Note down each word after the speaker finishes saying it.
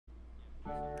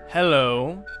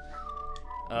Hello.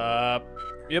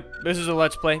 Yep, this is a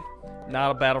Let's Play,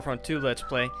 not a Battlefront 2 Let's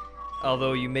Play.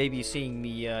 Although you may be seeing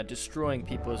me destroying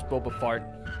people as Boba Fett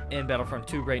in Battlefront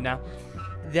 2 right now.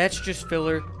 That's just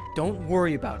filler. Don't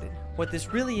worry about it. What this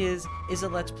really is a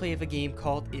Let's Play of a game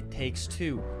called It Takes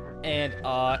Two. And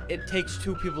it takes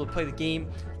two people to play the game,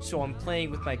 so I'm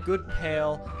playing with my good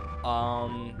pal,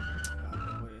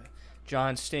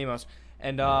 John Stamos.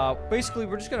 And basically,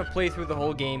 we're just gonna play through the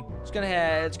whole game. It's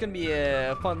gonna be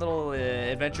a fun little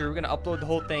adventure. We're gonna upload the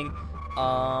whole thing.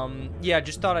 Yeah,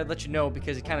 just thought I'd let you know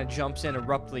because it kind of jumps in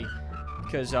abruptly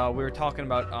because we were talking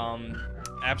about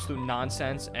absolute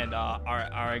nonsense and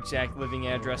our exact living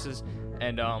addresses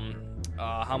and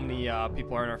how many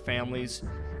people are in our families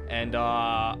and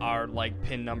our like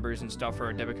PIN numbers and stuff for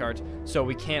our debit cards. So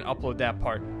we can't upload that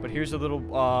part. But here's a little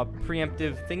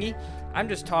preemptive thingy. I'm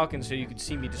just talking so you can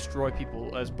see me destroy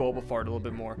people as Boba Fett a little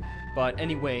bit more. But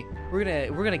anyway, we're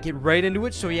gonna get right into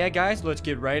it. So yeah, guys, let's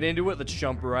get right into it. Let's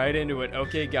jump right into it.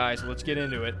 Okay, guys, let's get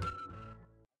into it.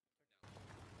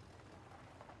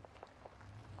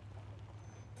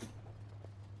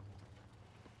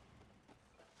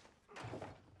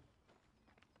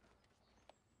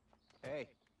 Hey.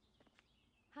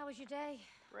 How was your day?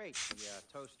 Great. The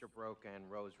toaster broke and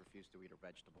Rose refused to eat her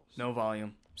vegetables. No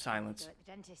volume. Silence. Go at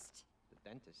the dentist. The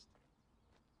dentist?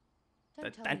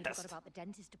 Don't tell me you forgot about the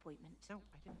dentist appointment. No,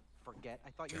 I didn't forget. I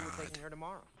thought you were taking her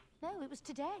tomorrow. No, it was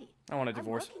today. I want a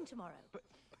divorce. I'm working tomorrow. But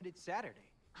it's Saturday.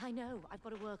 I know. I've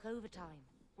got to work overtime.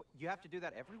 What, you have to do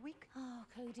that every week? Oh,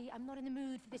 Cody, I'm not in the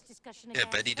mood for this discussion again.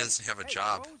 Yeah, Betty doesn't have a Hey,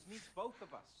 job. Rose needs both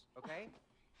of us, okay?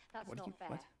 That's What are not you- fair.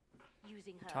 what?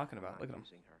 Using her. What are you talking I'm about? not Look at him.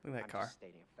 using her. Look at that I'm car. just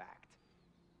stating a fact.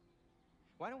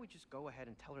 Why don't we just go ahead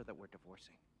and tell her that we're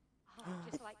divorcing? Oh,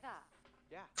 just like that.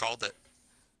 Yeah, Called it.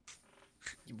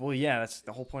 Well, yeah, that's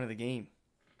the whole point of the game.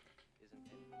 isn't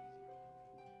it?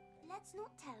 Let's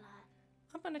not tell her.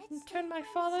 I'm gonna Let's turn stay my friends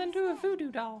father into a instead.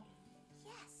 voodoo doll.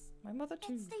 Yes. My mother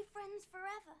too. Let's stay friends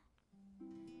forever.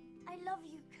 I love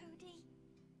you, Cody.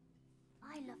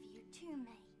 I love you too,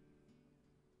 May.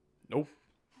 Nope.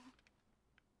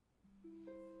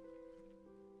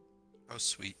 Oh,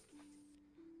 sweet.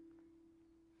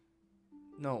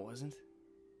 No, it wasn't.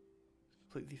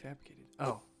 Completely fabricated.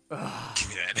 Oh. Ugh. Give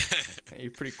me that.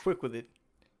 You're pretty quick with it.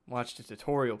 Watched a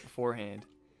tutorial beforehand.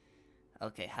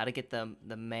 Okay, how to get the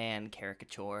man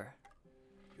caricature.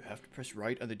 You have to press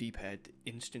right on the D-pad to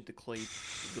instant the clay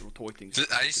little toy things.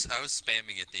 I was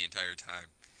spamming it the entire time.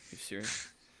 You serious?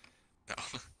 No.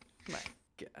 My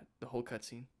God, the whole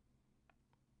cutscene.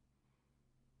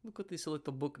 Look at this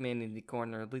little bookman in the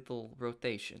corner, little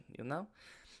rotation, you know?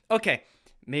 Okay,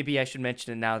 maybe I should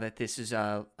mention it now that this is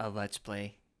a Let's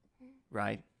Play,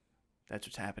 right? That's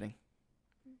what's happening.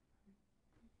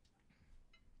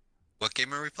 What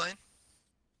game are we playing?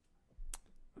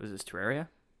 Was this Terraria?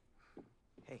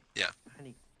 Hey. Yeah.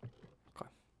 Honey. Okay.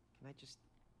 Can I just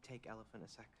take Elephant a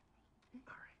sec?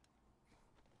 All right.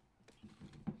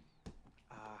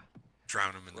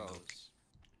 Drown him in the milk. Rose.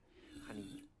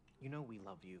 Honey, you know we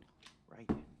love you, right?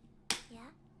 Yeah?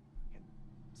 And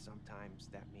sometimes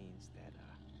that means that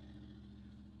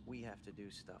we have to do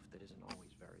stuff that isn't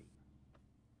always very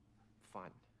fun.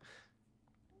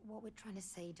 What we're trying to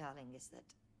say, darling, is that,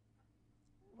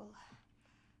 well,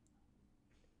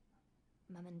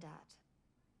 Mum and Dad,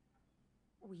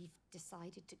 we've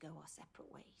decided to go our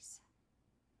separate ways.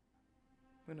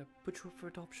 I'm gonna put you up for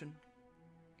adoption.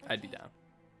 I'd be down.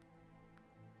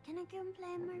 Can I go and play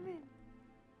in my room?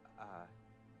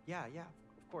 Yeah,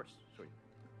 of course, sure.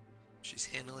 She's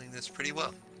handling this pretty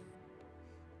well.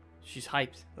 She's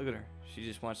hyped. Look at her. She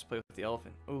just wants to play with the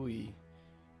elephant. Ooh,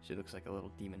 she looks like a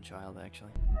little demon child,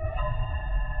 actually.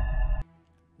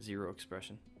 Zero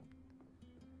expression.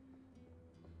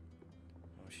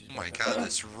 Oh, she's Oh my god,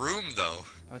 this room though.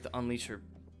 about to unleash her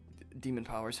demon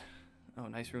powers. Oh,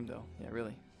 nice room though. Yeah,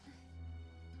 really.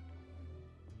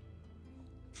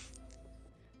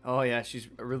 Oh yeah, she's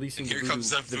releasing Here the comes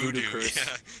the voodoo. curse.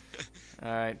 Yeah.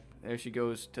 All right, there she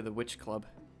goes to the witch club,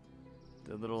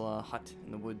 the little hut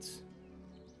in the woods.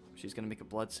 She's gonna make a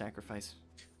blood sacrifice.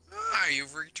 Ah,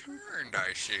 you've returned,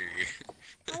 I see.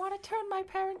 I want to turn my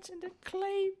parents into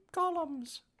clay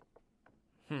golems.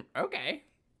 Okay.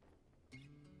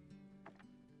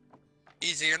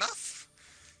 Easy enough.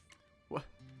 What?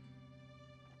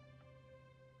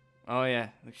 Oh yeah,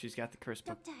 look, she's got the curse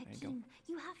book. Dr. There you go. Hakim,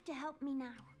 you have to help me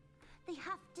now. They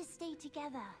have to stay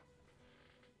together.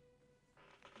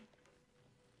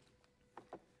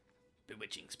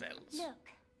 Bewitching spells. Look,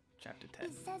 Chapter 10.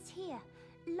 it says here,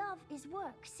 love is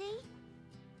work, see?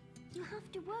 You have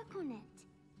to work on it.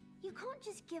 You can't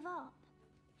just give up.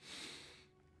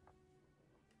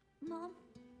 Mom?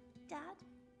 Dad?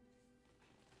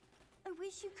 I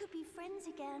wish you could be friends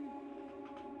again.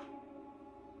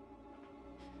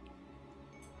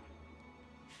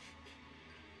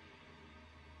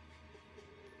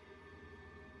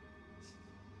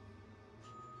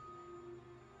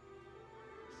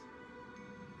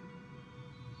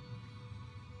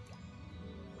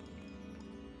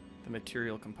 The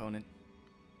material component.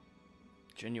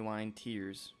 Genuine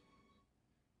tears.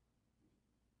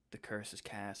 The curse is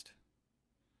cast.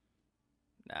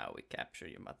 Now we capture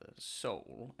your mother's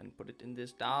soul and put it in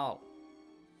this doll.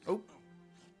 Oh.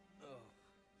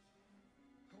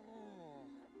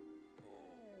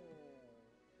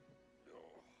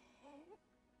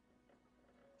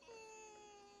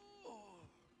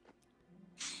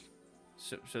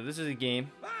 So this is a game.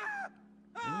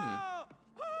 Oh,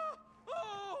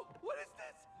 what is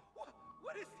this?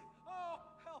 What is this? Oh,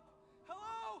 help!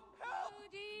 Hello! Help!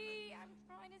 Cody, I'm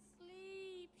trying to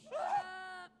sleep. Shut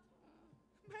up.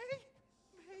 May?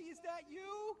 May, is that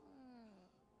you?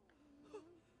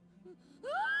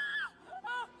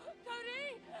 Oh,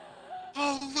 Cody!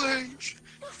 Oh, Lynch,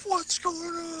 what's going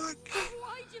on?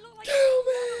 Why do you look like Kill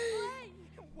me?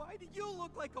 Why do you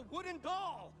look like a wooden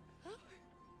doll?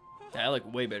 I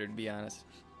look way better, to be honest.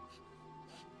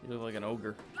 You look like an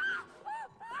ogre.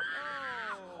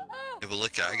 Yeah, but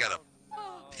look, I got a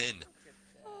pin.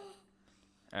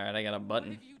 All right, I got a What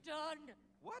button. have you done?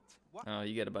 What? What? Oh,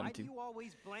 you got a button Why do too. you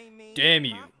always blame me? Damn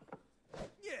you. Huh?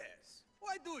 Yes.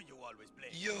 Why do you always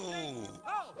blame me? Yo.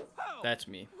 Oh, That's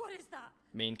me. What is that?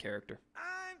 Main character.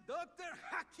 I'm Dr.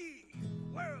 Haki,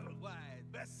 worldwide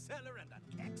bestseller and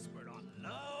an expert on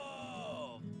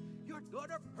love. Your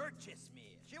daughter purchased me.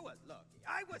 She was lucky.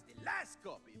 I was the last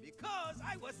copy because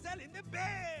I was selling the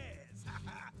best.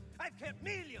 I've kept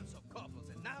millions of couples,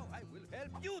 and now I will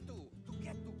help you to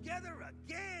get together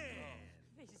again.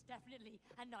 This is definitely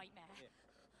a nightmare.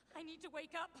 I need to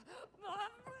wake up.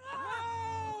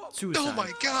 No! Suicide. Oh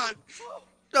my God.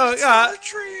 Oh, It's not a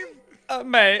dream.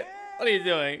 mate, what are you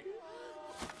doing?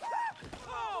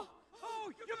 Oh,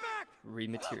 you're back.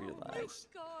 Rematerialized.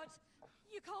 God,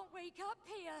 you can't wake up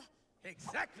here.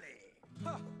 Exactly.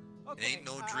 Okay, Ain't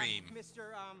no dream.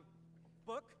 Mr.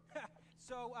 Book.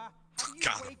 So, how do you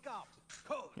Got him. wake up?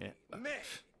 Cody, Yeah. May,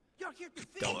 you're here to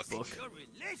Dumb fix book. your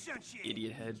relationship.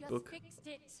 Idiot head Just book. fixed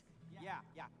it. Yeah.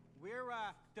 We're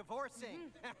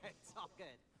divorcing. It's all good.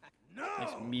 No.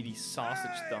 Nice meaty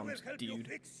sausage thumbs, help you dude.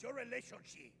 fix your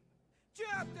relationship.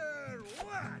 Chapter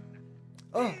 1.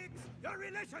 Oh. Fix your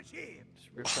relationship. Just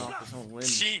ripped off his own limb. I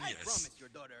Genius. promise your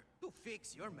daughter to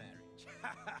fix your marriage.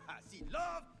 See,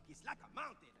 love is like a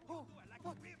mountain. Oh, like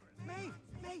a river.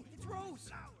 May, it's Rose.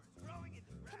 Flowers growing in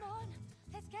the Come on,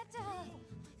 let's get to her.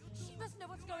 She must know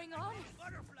what's going on.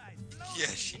 butterflies. Yeah,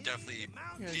 she definitely.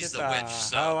 Yeah, She's get the witch, hell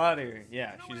so. out of here.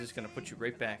 Yeah, she's just gonna put you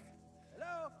right back.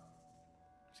 Hello.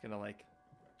 Just gonna like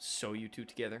sew you two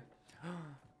together. All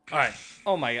right.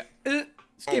 Oh my God. This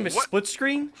Oh, game is what? split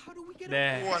screen. How do we get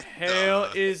The What hell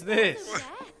the- is this? There.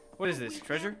 What is this?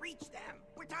 Treasure? Reach them.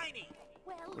 We're tiny.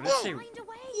 Well, What did it say? find a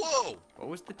way. Whoa. What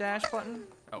was the dash button?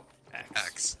 Oh, X.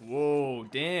 X. Whoa,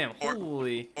 damn. Or-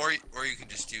 Holy. Or you can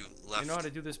just do left. You know how to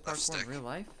do this left parkour in stick. real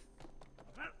life?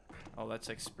 Oh, that's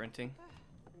like sprinting.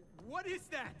 What is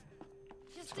that?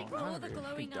 Just What's going ignore on the over here?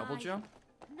 glowing Can you double eye. jump?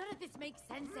 None of this makes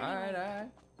sense anymore. Alright, alright.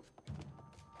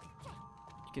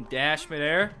 You can dash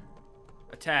midair.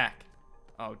 Attack.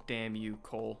 Oh, damn you,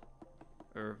 Cole.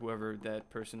 Or whoever that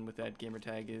person with that gamer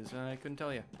tag is. I couldn't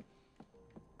tell you.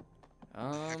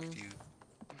 Heck, dude.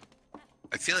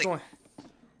 I feel like. Going.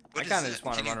 What I is kind of that? just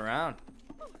want to Can run you- around.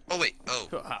 Oh wait. Oh.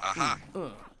 Aha.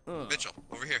 Mitchell,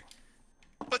 over here.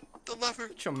 Put the lever.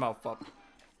 Get your mouth up.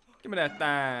 Give me that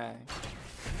thing.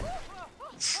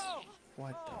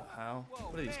 What the hell?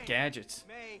 What are these gadgets?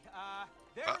 May,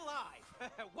 they're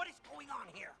alive. What is going on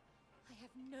here? I have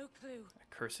no clue.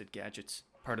 Accursed gadgets.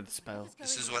 Part of the spell. What's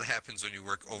This going is on? what happens when you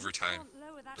work overtime. Can't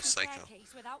lower that The psycho.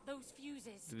 staircase without those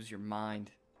fuses. Lose your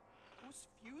mind. Those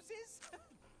fuses?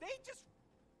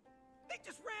 They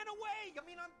just ran away. I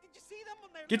mean, did you see them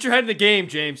when they're Get your head in the game,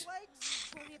 James.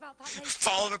 legs? Worry about that later.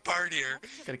 Falling apart here.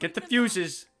 Gotta get the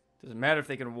fuses. Doesn't matter if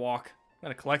they can walk.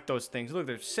 Gotta collect those things. Look,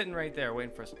 they're sitting right there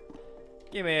waiting for us.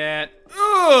 Give me that.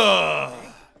 Ugh.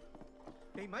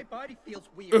 Hey, my body feels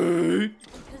weird.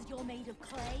 Because you're made of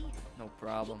clay. No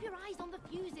problem. Keep your eyes on the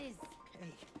fuses. Hey,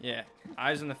 Yeah,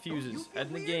 eyes on the fuses. Head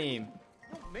in the game.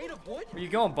 you're made of wood? Where you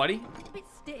going, buddy? A bit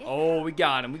stiff. Oh, we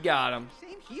got him. We got him.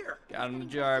 Same here. Got him in the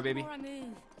jar, baby. Before I move.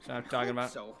 That's what I'm talking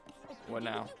about. So, What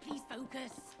now? Can you please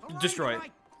focus? Destroy it. all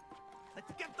right.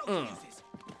 Let's get those fuses.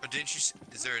 Oh, didn't you?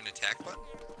 Is there an attack button?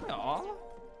 Aw.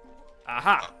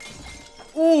 Aha.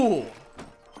 Ooh.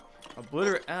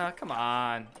 Obliterate. Ah, come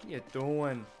on. What are you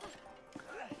doing?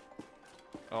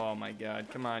 Oh my God.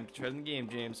 Come on. Tread in the game,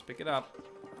 James. Pick it up.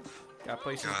 Got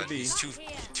places God, to be. he's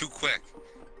too quick.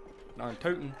 No, I'm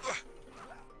tooting.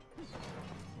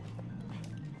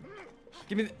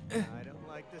 Give me the. I don't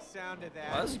like the sound of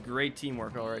that. Wow, this is great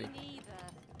teamwork already. Me neither.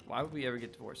 Why would we ever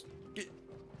get divorced?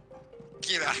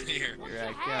 Get out of here.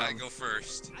 Here I I come. go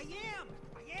first. I am.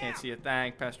 Can't see a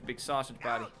thing past your big sausage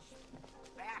body.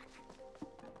 Back.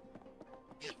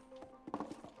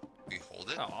 We hold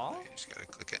it. Aw. Okay, just gotta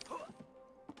click it.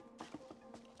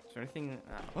 Is there anything?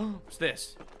 What's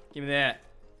this? Give me that.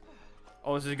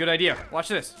 Oh, this is a good idea. Watch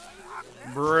this.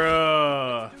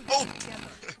 Bruh. Oh!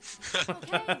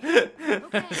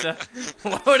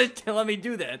 Why would it let me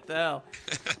do that? The hell?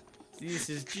 This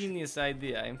is genius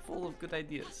idea. I'm full of good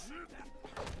ideas.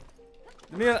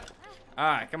 Give me that.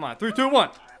 Alright, come on. 3, 2, 1.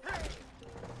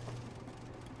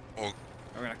 Oh, I'm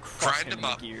gonna crush Grind him him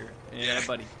in up. gear. Yeah,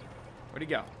 buddy. Where'd he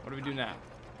go? What do we do now?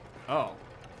 Oh.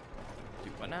 Do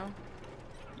what now?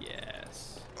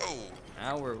 Yes. oh.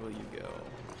 Now where will you go?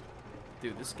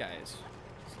 Dude, this guy is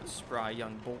a spry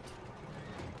young bolt.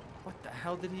 What the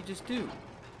hell did he just do?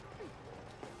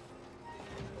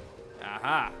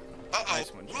 Aha! Uh-oh.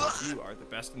 Nice one, James. You are the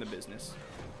best in the business.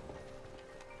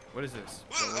 What is this?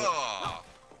 Oh.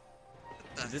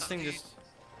 Did this thing just...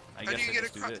 I How guess do you I get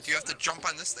just do across? this. Do you have to jump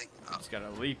on this thing? Oh. Just gotta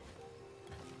leap.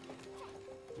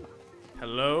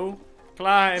 Hello?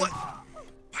 Climb! What?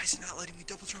 Why is it not letting me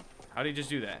double jump? How do you just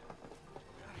do that?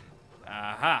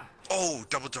 Aha! Oh,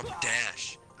 double jump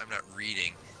dash. I'm not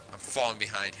reading. I'm falling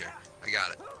behind here. I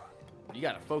got it. You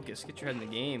gotta focus. Get your head in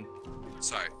the game.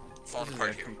 Sorry. Falling This is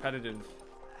apart a here. competitive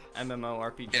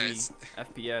MMORPG, Yeah, it's-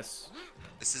 FPS.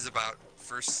 This is about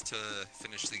first to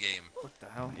finish the game. What the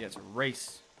hell? Yeah, it's a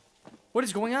race. What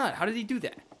is going on? How did he do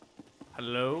that?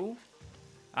 Hello?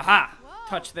 Aha! Whoa.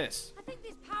 Touch this. I think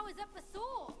this power's up for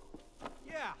Thor.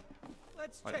 Yeah.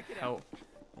 Let's What check the it hell? out.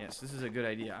 Yes, this is a good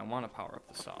idea. I want to power up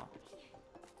the saw.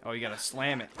 Oh, you gotta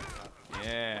slam it.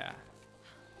 Yeah.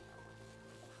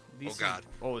 These God.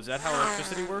 Oh, is that how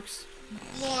electricity works?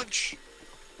 Launch.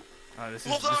 This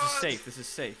Hold is on. safe. This is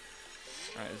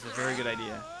safe. All right, this is a very good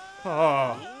idea. Oh,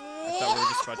 I thought we were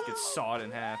just about to get sawed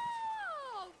in half.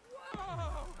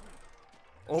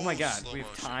 Oh my God, Slow we have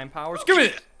motion. time powers. Give me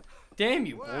it! Damn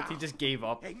you, Bolt. He just gave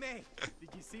up. Hey, May. Did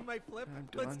you see my flip? I'm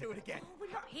Let's done. do it again.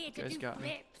 We're not here to guys do got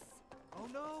me. flips. Oh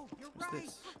no, you're What's right.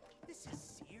 this? This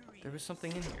is serious. There was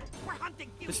something in here. We're hunting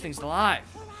This Fury. thing's alive.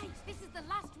 All right, this is the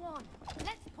last one.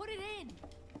 Let's put it in.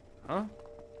 Huh?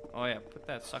 Oh yeah, put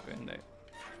that sucker in there.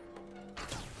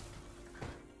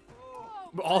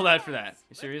 All that for that.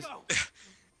 You serious? Go.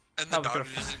 And the How we daughter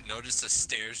could've- doesn't notice the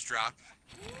stairs drop.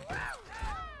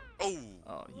 Oh,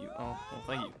 Oh, you. Oh, well,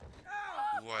 thank you.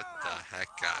 what the heck,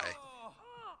 guy?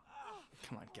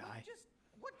 Come on, guy.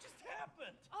 What just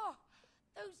happened? Oh,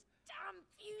 those damn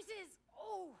fuses.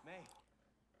 Oh, May,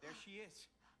 there she is.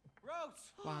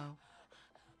 Rose. Wow.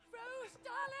 Rose,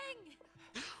 darling.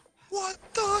 What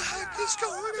the heck is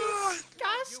going on?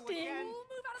 Disgusting. Oh,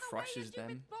 move out of the Crushes way, you stupid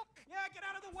them. book. Yeah, get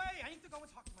out of the way. I need to go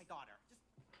and talk to my daughter.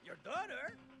 Your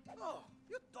daughter? Oh,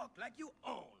 you talk like you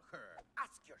own her.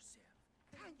 Ask yourself,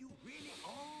 can you really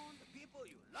own the people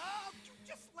you love? You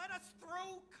just let us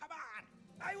through? Come on.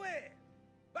 I will.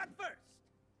 But first,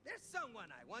 there's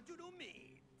someone I want you to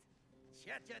meet.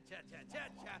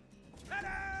 Cha-cha-cha-cha-cha-cha.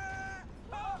 Ta-da!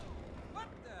 Oh, what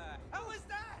the hell is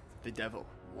that? The devil.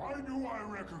 Why do I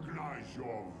recognize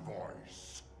your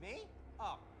voice? Me?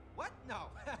 Oh, what? No.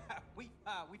 We've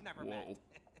never met. Whoa.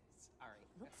 Sorry.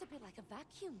 Looks a bit like a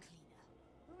vacuum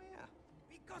cleaner. Oh, yeah.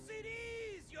 Because it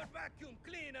is your vacuum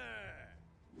cleaner.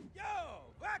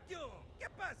 Yo, vacuum, ¿qué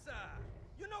pasa?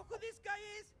 You know who this guy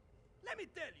is? Let me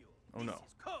tell you. Oh, this no.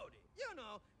 is Cody. You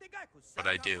know, the guy who What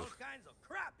I sucks do. up all kinds of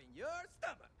crap in your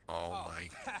stomach. Oh my.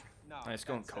 No, Nice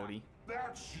going, that's, Cody.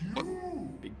 That's you!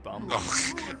 Big bum.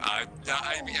 Oh,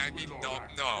 I mean,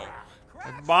 no.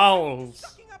 crap. Bowels.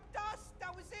 Sucking up dust,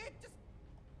 that was it.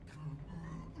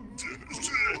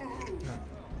 Just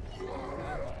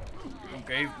You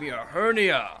gave me a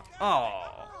hernia.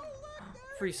 Oh.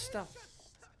 Free stuff.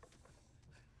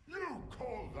 You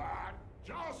call that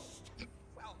just?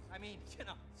 well, I mean, you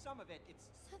know, some of it, it's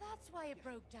So that's why it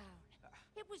broke down.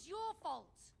 It was your fault.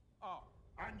 oh,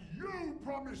 And you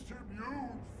promised him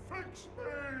you'd fix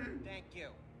me! thank you.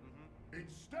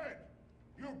 Instead,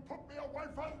 you put me away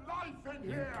for life in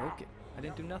You here! broke it. I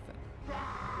didn't do nothing.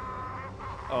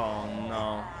 Oh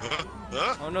no.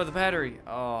 Oh no, the battery.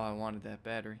 Oh, I wanted that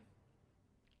battery.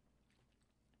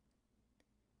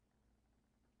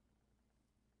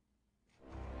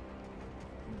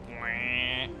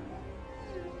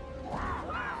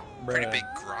 pretty big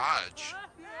garage.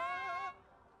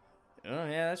 Oh,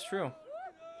 yeah, that's true.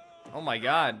 Oh, my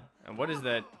God. And what is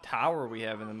that tower we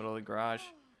have in the middle of the garage?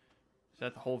 Is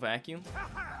that the whole vacuum?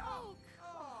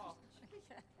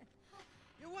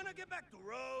 You want to get back to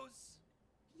Rose?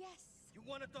 Yes. You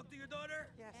want to talk to your daughter?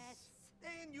 Yes.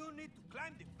 Then you need to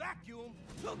climb the vacuum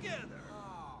together.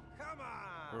 Oh, come on.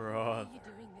 Why Bro. are you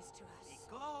doing this to us?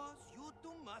 Because you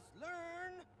two must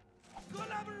learn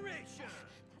collaboration.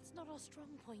 That's not our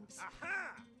strong point.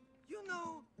 Aha! You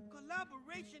know,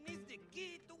 collaboration is the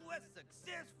key to a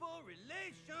successful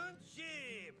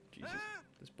relationship. Jesus, Huh?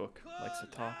 this book likes to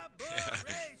talk.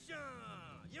 Collaboration.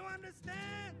 You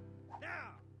understand?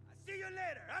 Now, I'll see you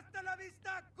later. Hasta la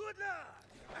vista. Good luck.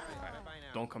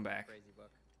 Don't come back.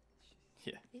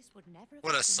 Yeah. This would never have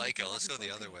What a happened psycho. if Let's go it the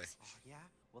wasn't other way. for this. Yeah?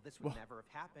 Well, this would Whoa. never have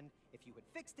happened if you had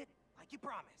fixed it like you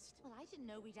promised. Well, I didn't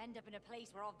know we'd end up in a place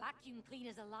where our vacuum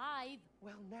cleaner's alive.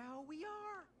 Well, now we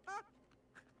are. Huh?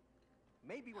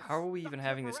 Maybe we're How are we stuck even here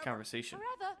having this forever. conversation?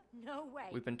 Forever? No way.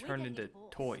 We've been We're turned getting a into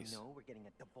divorce. toys. No, we're getting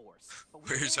a divorce. But we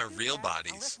Where's can't our do real that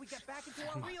bodies? Unless we get back into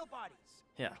our real bodies.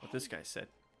 Yeah, what this guy said.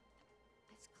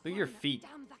 Let's Look at your climb that feet.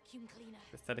 Damn vacuum cleaner.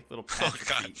 Pathetic little Oh Patrick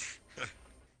god. feet.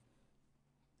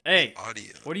 Hey,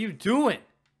 Audio. what are you doing?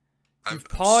 I'm You've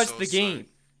paused so the sorry. game.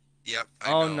 Yep.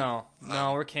 I Oh know. no,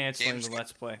 no, we're canceling game's the g-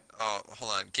 Let's Play. Oh,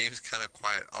 hold on. Game's kind of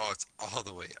quiet. Oh, it's all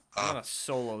the way I'm up. gonna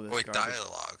solo this Wait, garbage.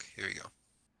 dialogue. Here we go.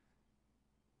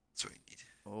 That's what we need.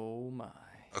 Oh my.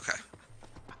 Okay.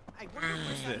 I wonder where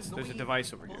What's that this? There's a annoying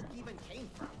device over here. book even came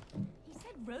from. He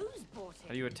said Rose bought it.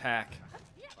 How do you attack?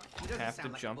 He doesn't Have to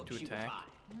sound like a jump book to she would attack? buy.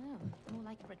 Oh, more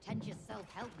like a pretentious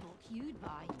self-help book you'd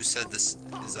buy. Who said this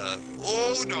is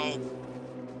Oh no!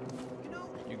 You know,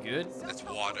 You good? It's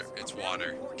water. It's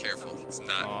water. Careful. It's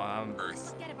not Oh, I'm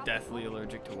earth. Forget about deathly the book.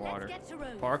 allergic to Let's water. get to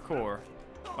Rose. Parkour.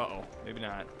 Uh-oh, maybe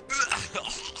not.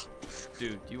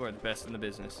 Dude, you are the best in the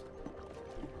business.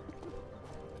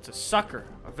 It's a sucker.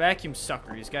 A vacuum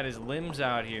sucker. He's got his limbs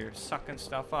out here sucking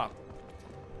stuff up.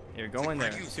 Here, go in Where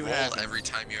there. do you See what roll happens. every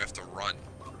time you have to run?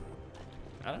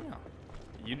 I don't know.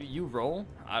 You roll?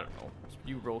 I don't know.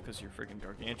 You roll because you're freaking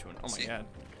gargantuan. Oh my See? god.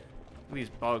 Look at these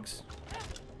bugs.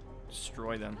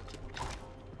 Destroy them.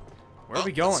 Where are Well,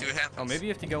 we let's going? see what happens. Oh, maybe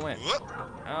you have to go in. Whoop.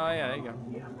 Oh yeah, there you go.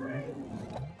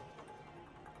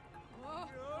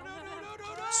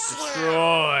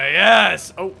 Destroy.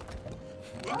 Yes. Oh.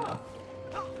 Oh,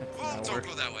 not don't work.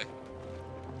 go that way.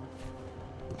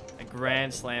 A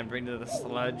grand slam right into the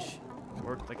sludge.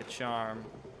 Worked like a charm.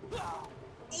 Oh,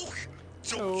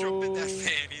 don't jump in that Oh.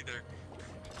 fan either.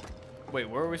 Wait,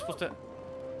 where are we supposed to?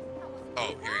 Oh,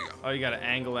 here you go. Oh, you gotta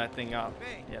angle that thing up.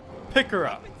 Hey. Yep. Pick her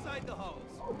up. inside the hose.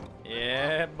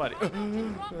 Yeah, buddy.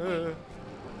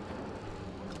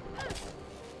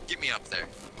 Get me up there.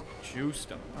 Juiced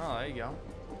him. Oh, there you go.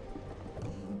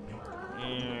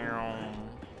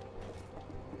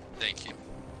 Thank you.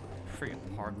 Freaking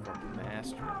parkour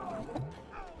master.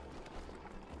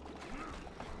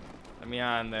 Let me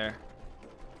on there.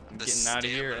 I'm The getting out of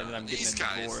here, stamina and then I'm on getting these a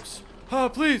guys. divorce. Oh,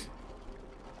 please.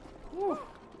 Woo.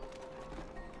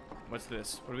 What's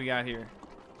this? What do we got here?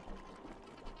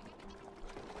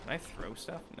 Can I throw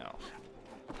stuff? No.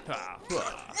 Ah,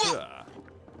 ah, ah.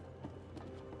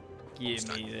 Give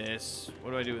me this.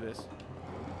 What do I do with this?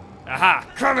 Aha!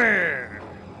 Come here!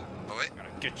 Oh wait. I'm gonna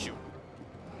get you.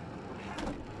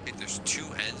 Wait, there's two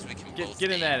ends we can both Get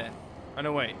in aim. that end. Oh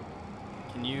no, wait.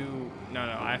 Can you? No,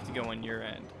 I have to go in your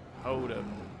end. Hold up.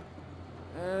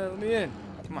 Let me in.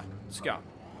 Come on, let's go.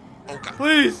 Oh god.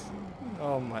 Please.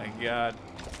 Oh my god.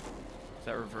 Does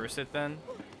that reverse it then?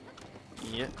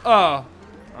 Yeah. Oh.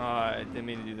 Oh, I didn't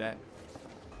mean to do that.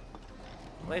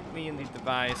 Let me in the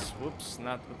device. Whoops,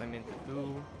 not what I meant to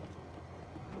do.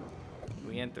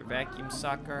 We enter vacuum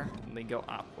sucker, and they go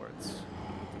upwards.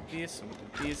 Do this, and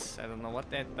do this. I don't know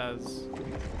what that does.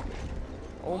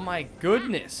 Oh my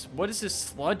goodness! What is this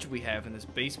sludge we have in this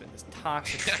basement? This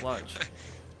toxic sludge.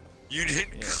 You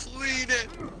didn't Yeah. clean it.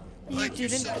 Like you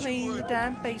said you would.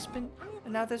 damn basement,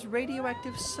 and now there's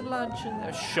radioactive sludge in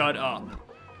there. Shut up!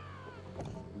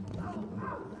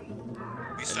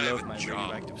 At least I I have love a my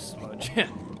job. radioactive sludge.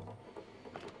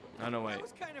 Oh no, wait. That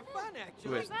was kind of fun, actually.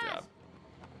 Who has the job?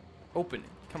 Open it.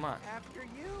 Come on, After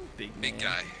you. big Big man.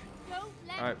 guy. Don't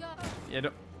let Alright. go. Yeah,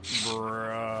 don't.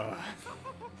 Bruh.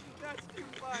 That's too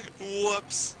fun.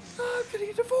 Whoops. I'm getting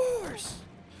a divorce.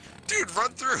 Dude,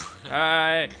 run through.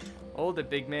 Alright. Hold it,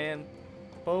 big man.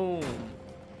 Boom.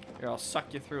 Here, I'll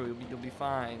suck you through. You'll be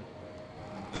fine.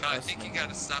 No, I think you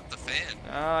gotta stop the fan.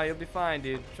 Ah, you'll be fine,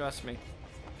 dude. Trust me.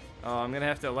 Oh, I'm gonna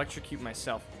have to electrocute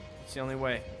myself. It's the only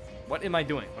way. What am I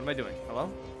doing? What am I doing?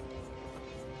 Hello?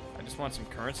 I just want some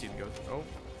currency to go through. Oh.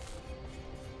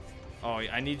 Oh,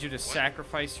 I need you to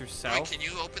sacrifice Wait, yourself. can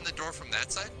you open the door from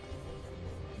that side?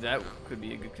 That could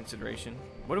be a good consideration.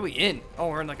 What are we in? Oh,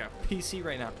 we're in like a PC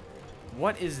right now.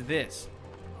 What is this?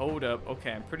 Hold up.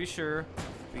 Okay, I'm pretty sure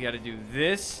we got to do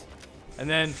this, and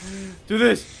then do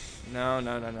this. No.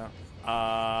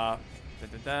 I'm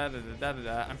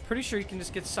pretty sure you can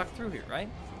just get sucked through here, right?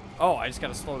 Oh, I just got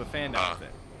to slow the fan down with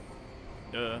it.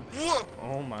 Duh. Whoa.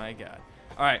 Oh my god.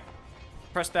 All right,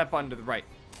 press that button to the right.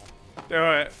 Do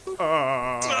it.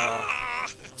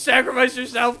 Sacrifice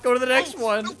yourself. Go to the next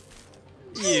one.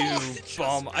 You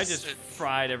bum. I just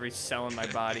fried every cell in my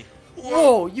body.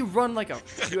 Whoa, you run like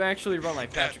you actually run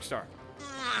like Patrick Star.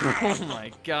 Oh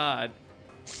my god.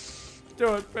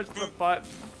 Do it, press the button.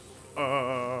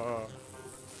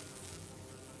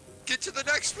 Get to the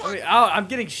next one. Wait, I'm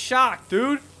getting shocked,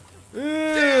 dude.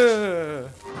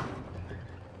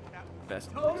 Best.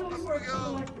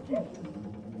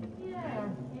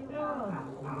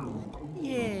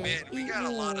 Yeah. Man, we got a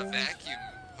lot of vacuum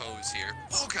hose here.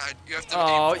 Oh god, you have to.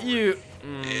 Oh, aim you.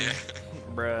 Yeah.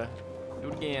 Bruh. Do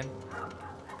it again.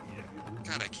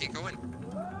 God, I can't go in.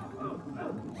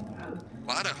 A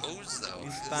lot of hose though.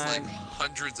 This It's time- like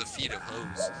hundreds of feet of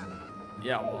hose.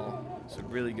 Yeah, well, it's a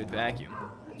really good vacuum.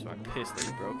 So I'm pissed that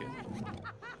you broke it.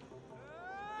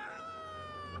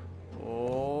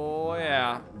 Oh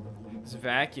yeah. This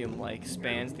vacuum like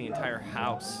spans the entire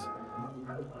house.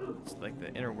 It's like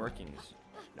the inner workings.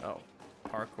 Oh,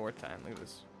 parkour time. Look at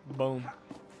this. Boom.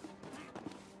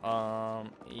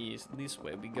 This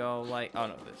way we go like, oh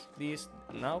no, this.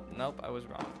 Nope, I was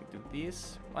wrong. We do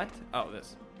this. What? Oh,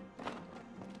 this.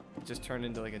 It just turned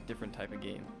into like a different type of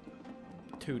game.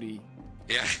 2D.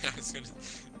 Yeah,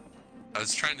 I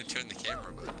was trying to turn the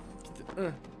camera,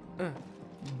 but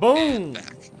Boom! and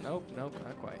back. Nope, not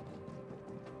quite.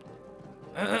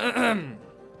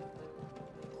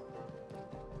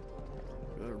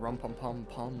 Rum pum pum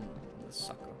pum. The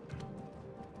sucker.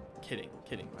 Kidding,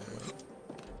 by the way.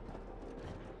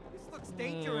 This looks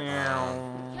dangerous.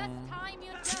 Just time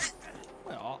your jump.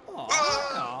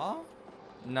 Aw.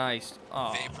 Nice.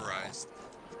 Aw. Vaporized.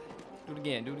 Do it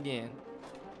again.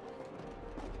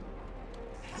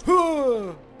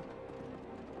 Huh.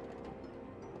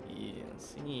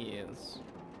 Yes.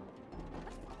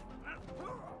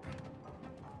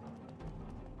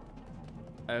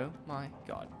 Oh my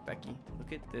god, Becky,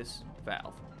 look at this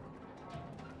valve.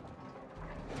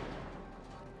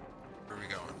 Where are we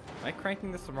going? Am I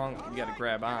cranking this the wrong? You gotta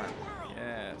grab on.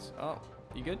 Yes. Oh,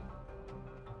 you good?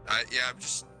 Yeah, I'm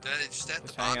just at the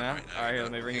Just bottom hanging out? right now. Alright, here,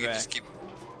 let me bring you can back. just keep...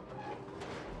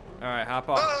 Alright, hop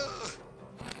off.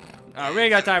 Ah! We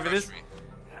ain't got time for this. Crush me.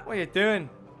 What are you doing?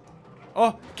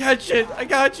 Oh, catch it! I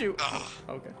got you! Ah.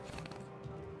 Okay.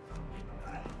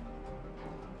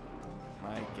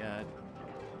 My god.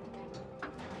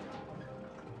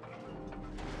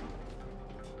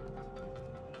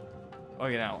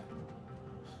 Okay, now.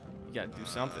 You gotta do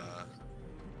something.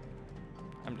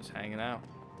 I'm just hanging out.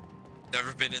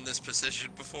 Never been in this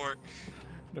position before.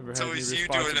 Never It's had any always you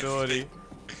doing responsibility.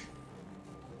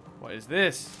 What is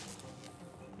this?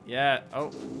 Yeah.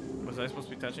 Oh, was I supposed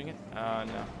to be touching it? No.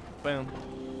 Boom.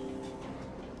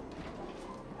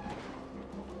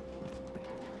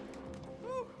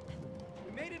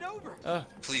 We made it over.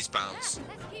 Please bounce.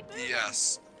 Let's keep moving.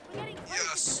 Yes. We're getting close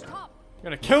Yes. to the top. You're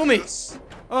gonna kill me! Yes.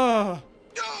 Oh,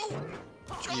 No.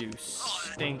 you Jump.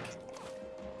 stink.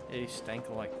 Yeah, you stink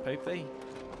like pee-pee.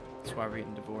 That's why we're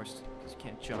getting divorced. 'Cause you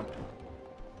can't jump.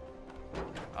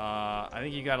 I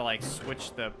think you gotta like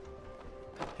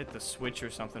hit the switch or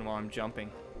something while I'm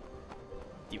jumping.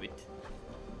 Do it.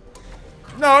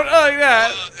 No, not like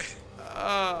that.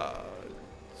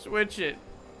 Switch it.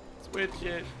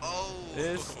 Oh.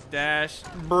 This dash, I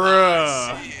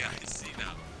bruh. see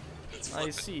now. It's I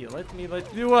flipping. see. Let me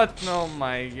do what? Oh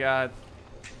my god.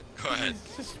 Go ahead.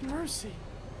 Just mercy.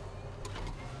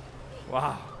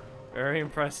 Wow. Very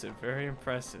impressive. You're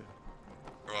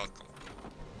welcome.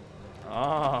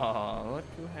 Oh, look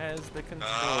who has the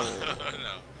control.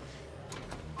 No.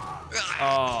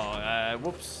 Oh,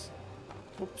 whoops.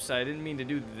 Whoops, I didn't mean to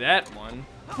do that one.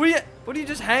 What are you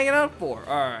just hanging out for?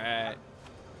 Alright.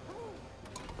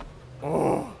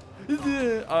 Oh.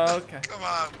 Okay. Come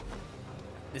on.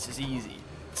 This is easy.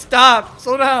 Stop!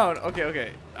 Slow down! Okay.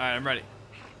 Alright, I'm ready.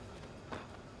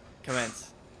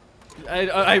 Commence.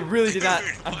 I really did not.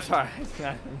 I'm sorry.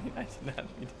 I did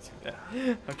not mean to do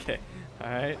that. Okay.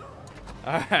 Alright.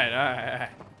 There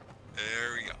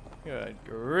we go. Good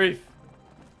grief.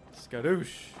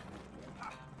 Skadoosh.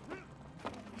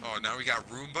 Oh, now we got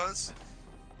Roombas?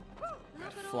 Look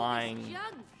at all Flying this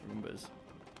junk. Roombas.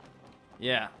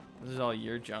 Yeah. This is all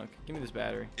your junk. Give me this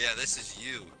battery. Yeah, this is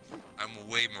you. I'm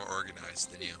way more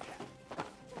organized than you.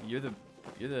 You're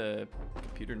the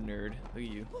computer nerd. Look at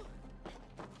you.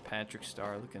 Patrick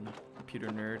Star looking computer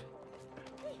nerd.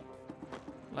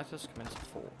 Let us commence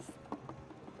forth.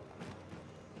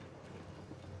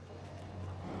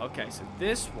 Okay, so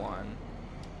this one,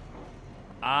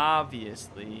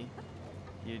 obviously,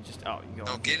 you just, oh, you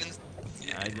go. Oh, get in.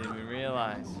 Yeah. I didn't even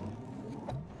realize.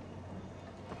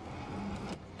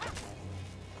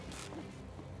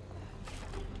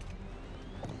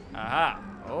 Aha!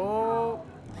 Oh!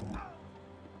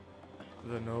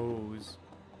 The nose.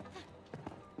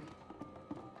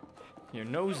 Your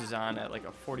nose is on at like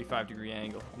a 45-degree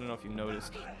angle. I don't know if you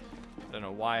noticed. I don't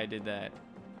know why I did that.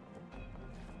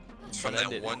 It's from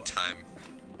that one time.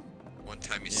 One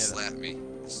time you slapped me.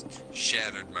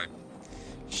 Shattered my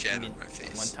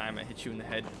face. One time I hit you in the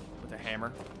head with a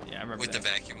hammer. Yeah, I remember with that. the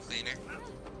vacuum cleaner.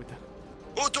 With the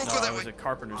Oh, don't go no, that it was way. a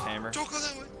carpenter's hammer. Don't go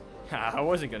that way. I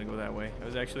wasn't gonna go that way. I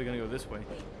was actually gonna go this way.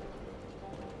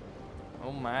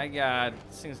 Oh my god,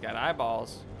 this thing's got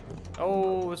eyeballs.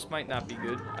 Oh, this might not be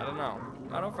good. I don't know.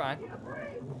 I don't find.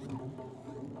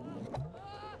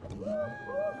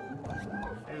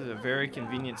 This is a very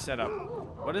convenient setup.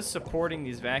 What is supporting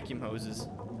these vacuum hoses?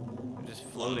 They're just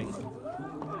floating.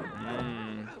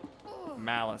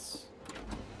 Malice.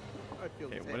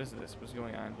 Okay, what is this? What's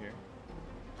going on here?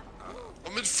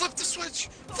 I'm gonna flip the switch.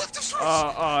 Flip the switch.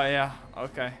 Oh yeah.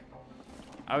 Okay.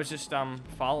 I was just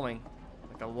following,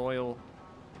 like a loyal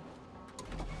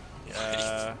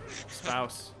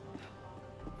spouse.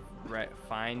 Right.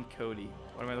 Find Cody.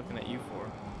 What am I looking at you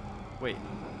for? Wait.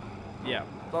 Yeah.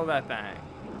 Blow that thing.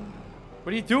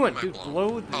 What are you doing, dude?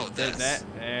 Blow that.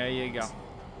 There you go.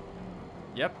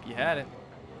 Yep. You had it.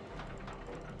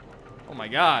 Oh my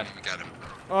God. We got him.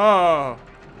 Oh.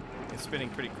 It's spinning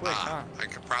pretty quick, huh? I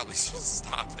could probably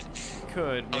stop it.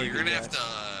 Could. Oh, you're gonna have to.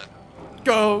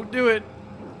 Go. Do it.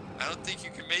 I don't think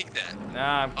you can make that.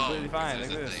 Nah, I'm completely fine. Look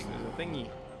there's at a this. thing. There's a thingy.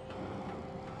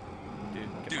 Dude,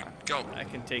 come on. Go. I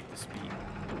can take the speed.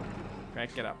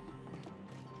 Crank it up.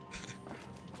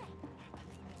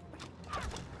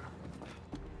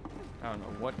 I don't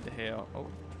know what the hell. Oh.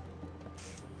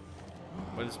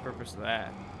 What is the purpose of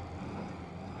that?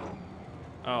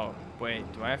 Oh,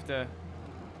 wait. Do I have to...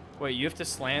 Wait, you have to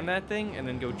slam that thing and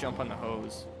then go jump on the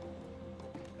hose.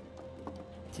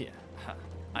 Yeah, ha,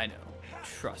 I know.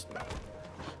 Trust me.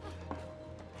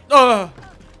 Oh!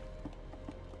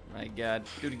 My God.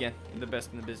 Do it again. You're the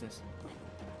best in the business.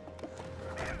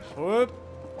 Whoop.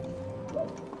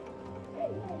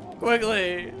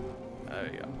 Quickly. There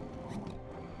we go.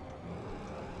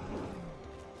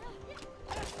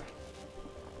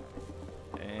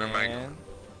 Where am I going?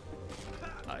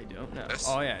 I don't know. This?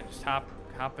 Oh yeah, just hop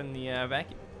in the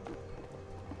vacuum.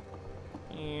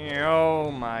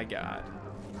 Oh my God.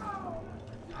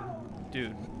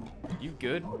 Dude, you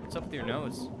good? What's up with your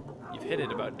nose? You've hit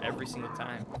it about every single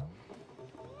time.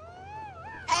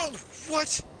 Oh,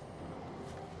 what?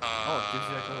 Oh, it gives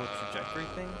you like a little trajectory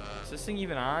thing? Is this thing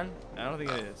even on? I don't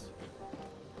think it is.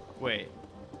 Wait.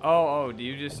 Oh, do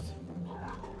you just...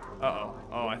 Uh-oh.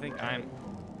 Oh, I think I'm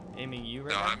aiming you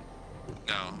right now?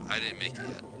 No, I didn't make it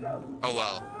yet. Oh,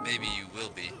 well, maybe you will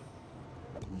be.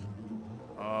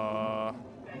 I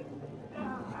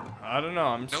don't know.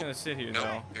 I'm just gonna sit here, nope,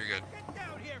 though. You're good. Get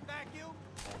down here, vacuum.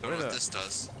 Don't know what this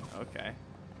does. Okay.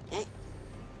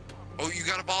 Oh, you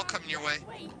got a ball coming your way.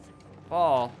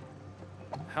 Ball?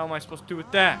 How am I supposed to do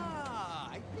with that?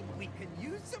 I think we can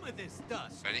use some of this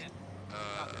dust. Ready?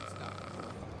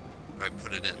 I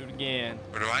put it in. Do it again.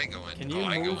 Where do I go in? Can you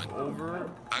I go move in. over?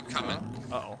 I'm coming.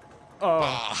 Uh-oh. Oh.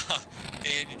 Oh,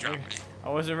 and you dropped me. I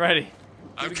wasn't ready. Do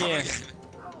I'm it coming again. again.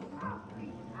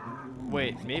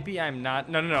 Wait, maybe I'm not.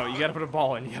 No. You gotta put a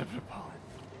ball in. You gotta put a ball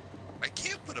I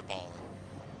can't put a ball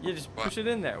in. in. You just push it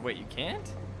in there. Wait, you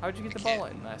can't? How'd you get the ball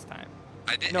in last time?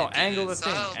 I didn't. No, do angle the this.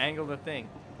 thing. Oh. Angle the thing.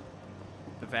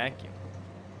 The vacuum.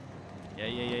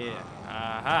 Yeah.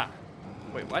 Aha.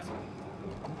 Wait, what?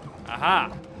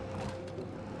 Aha.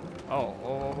 Oh,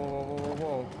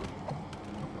 whoa.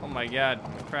 Oh my God,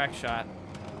 a crack shot.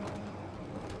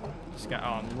 Just got,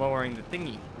 oh, I'm lowering the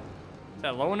thingy. Is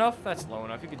that low enough? That's low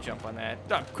enough. You could jump on that.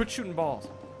 Quit shooting balls.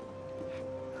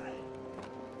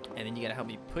 And then you gotta help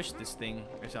me push this thing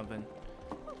or something.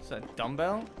 Is that a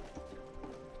dumbbell?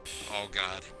 Oh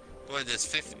God. What is this?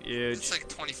 50? Huge. It's like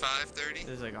 25, 30.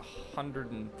 There's like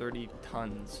 130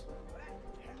 tons.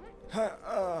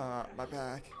 My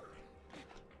back.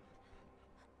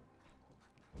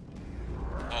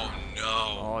 Oh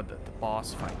no. Oh, the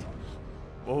boss fight.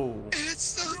 Whoa.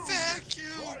 It's the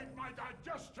vacuum. My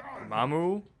digestion!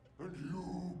 Mamu? And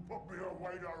you put me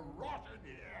away to rot in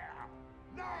here.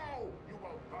 Now you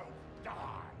will both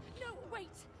die. No, wait!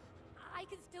 I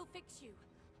can still fix you.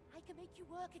 I can make you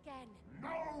work again.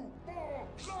 No more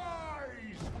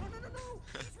lies! No.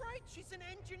 She's right. She's an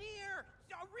engineer.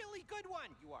 A really good one.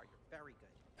 You are. You're very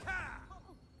good. Ha!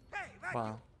 Hey, Vacuum.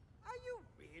 Wow. Are you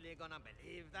really gonna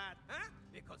believe that, huh?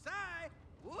 Because I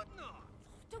would not.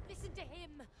 Don't listen to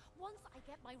him. Once I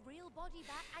get my real body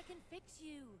back, I can fix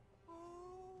you.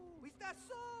 Oh, is that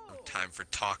so? Time for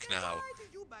talk Then now. why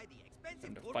did you buy the expensive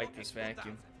Time to Turbo fight this X1000,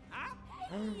 vacuum. Huh?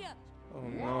 Hey! Oh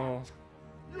no.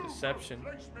 You Deception.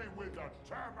 replace me with the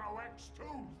Turbo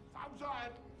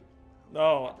X2000.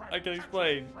 No, I can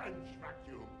explain. French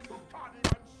vacuum who can't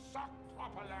even suck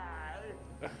properly.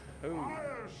 Ooh.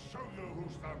 I'll show you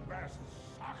who's the best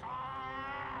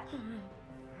sucker.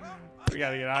 We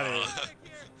gotta get out of here.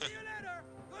 See you later.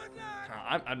 Good luck.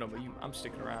 I don't know about you. I'm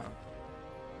sticking around.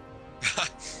 I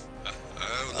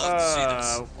would love to see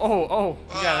this. Oh,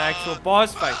 we got an actual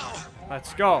boss fight.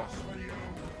 Let's go.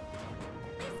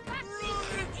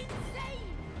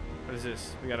 What is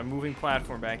this? We got a moving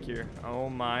platform back here. Oh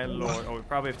my lord. Oh, we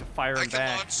probably have to fire I him can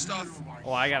back. launch stuff.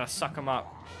 Oh, I gotta suck him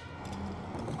up.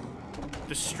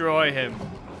 Destroy him.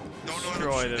 Don't know what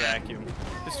Destroy I'm the shooting at. vacuum.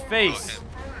 His face. him.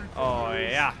 Oh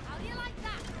yeah. How do you like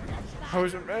that? I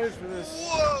wasn't ready for this.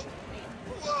 Whoa!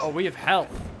 Oh, we have health.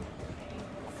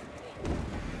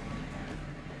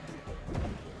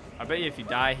 I bet you if you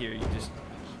die here, you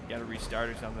gotta restart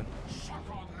or something.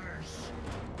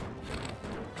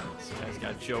 This guy's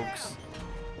got jokes.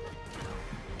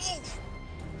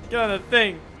 Get on the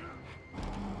thing.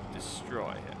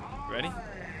 Destroy him. Ready?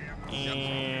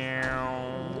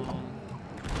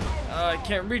 I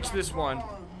can't reach this one.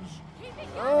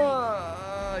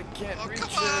 I can't reach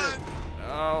come it.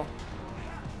 Oh.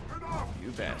 You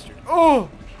bastard. Oh!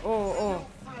 Oh.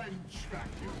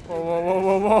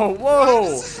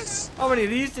 Whoa. How many of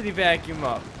these did he vacuum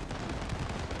up?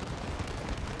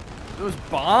 Those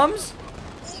bombs?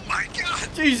 Oh my god!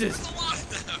 Jesus. There's a lot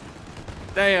of them.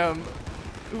 Damn.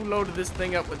 Who loaded this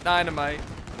thing up with dynamite?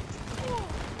 Oh,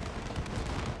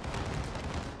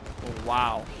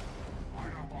 wow.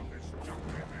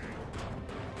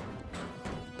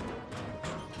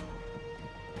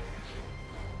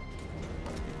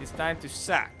 It's time to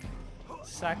sack.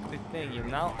 Sack the thing, you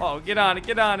know? Oh, get on it.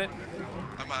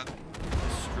 I'm on.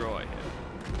 Destroy him.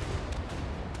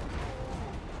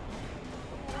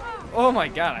 Oh my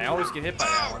god, I always get hit by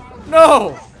that one.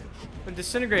 No! Been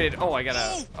disintegrated. Oh, I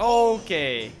gotta.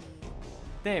 Okay.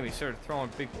 Damn, he started throwing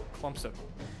big clumps of.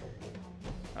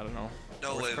 I don't know. No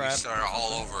horse way we crap. start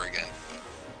all over again.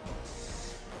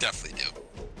 Definitely do.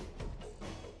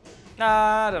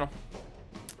 Nah, I don't know.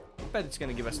 Bet it's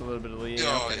gonna give us a little bit of lead.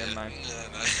 Oh, Okay, yeah. never mind.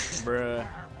 Nah. Bruh.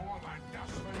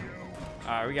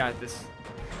 Alright, we got this.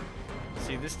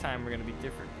 See, this time we're gonna be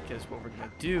different because what we're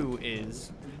gonna do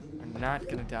is we're not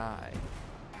gonna die.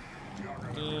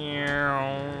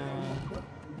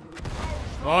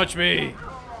 Launch me!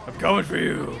 I'm coming for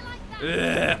you!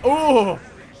 Ugh. Oh!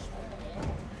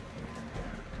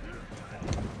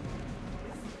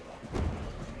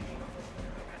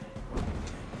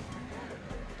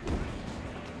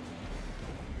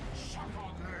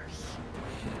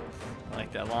 I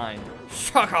like that line.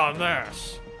 Suck on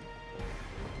this!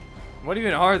 What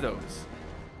even are those?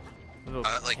 Little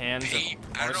Like cans paint.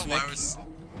 of I don't know why I arsenic?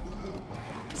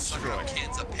 was sucking on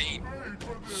cans of paint.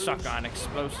 Suck on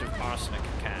explosive arsenic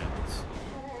cans.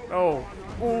 Oh.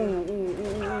 Ooh.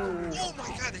 Oh my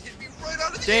god, it hit me right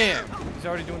out of the Damn. air. He's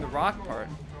already doing the rock part.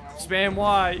 Spam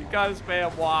Y. You gotta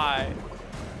spam Y.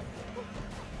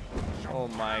 Oh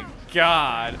my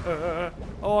god.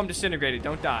 Oh, I'm disintegrated.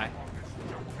 Don't die.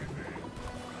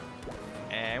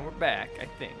 And we're back, I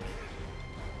think.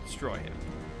 Destroy him.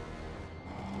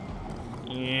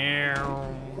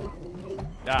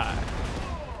 Die.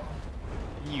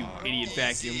 You idiot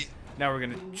vacuum. easy. Now we're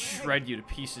gonna shred you to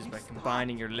pieces by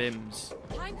combining your limbs.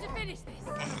 Time to finish this.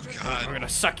 Oh We're god. gonna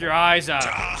suck your eyes out.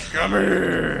 Come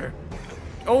here.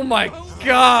 Oh my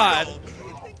god.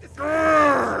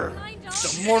 Grrr. Kind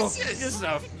It's of. a Mortal, Yes. this is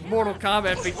a Mortal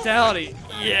Kombat fatality.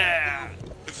 Yeah.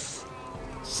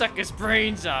 Suck his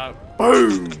brains out.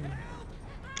 Boom.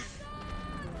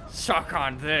 Suck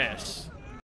on this.